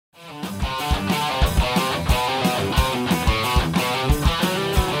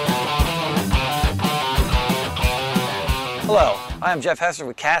Hello, I'm Jeff Hester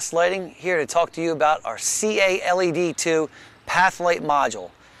with Cast Lighting, here to talk to you about our CALED2 path light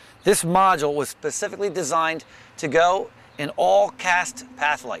module. This module was specifically designed to go in all cast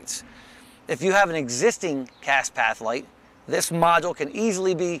path lights. If you have an existing cast path light, this module can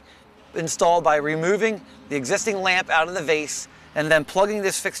easily be installed by removing the existing lamp out of the vase and then plugging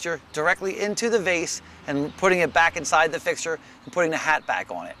this fixture directly into the vase and putting it back inside the fixture and putting the hat back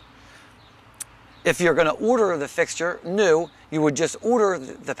on it. If you're going to order the fixture new, you would just order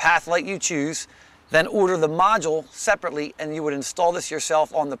the path light you choose, then order the module separately, and you would install this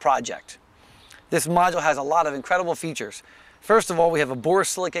yourself on the project. This module has a lot of incredible features. First of all, we have a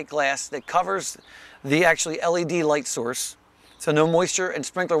borosilicate glass that covers the actually LED light source, so no moisture and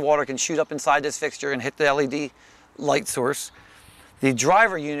sprinkler water can shoot up inside this fixture and hit the LED light source. The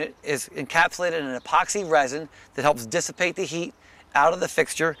driver unit is encapsulated in an epoxy resin that helps dissipate the heat out of the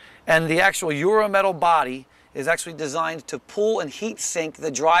fixture, and the actual Eurometal body is actually designed to pull and heat sink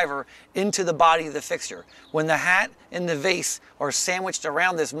the driver into the body of the fixture. When the hat and the vase are sandwiched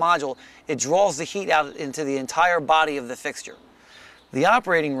around this module, it draws the heat out into the entire body of the fixture. The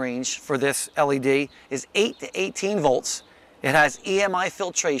operating range for this LED is 8 to 18 volts. It has EMI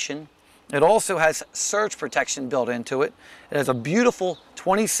filtration. It also has surge protection built into it. It has a beautiful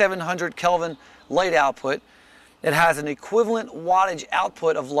 2700 Kelvin light output. It has an equivalent wattage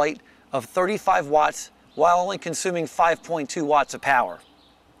output of light of 35 watts while only consuming 5.2 watts of power.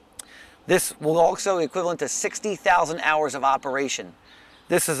 This will also be equivalent to 60,000 hours of operation.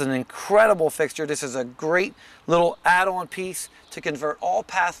 This is an incredible fixture. This is a great little add-on piece to convert all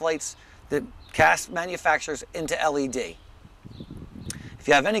path lights that cast manufacturers into LED. If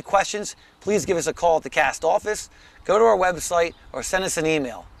you have any questions, please give us a call at the Cast office, go to our website, or send us an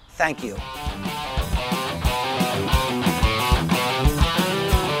email. Thank you.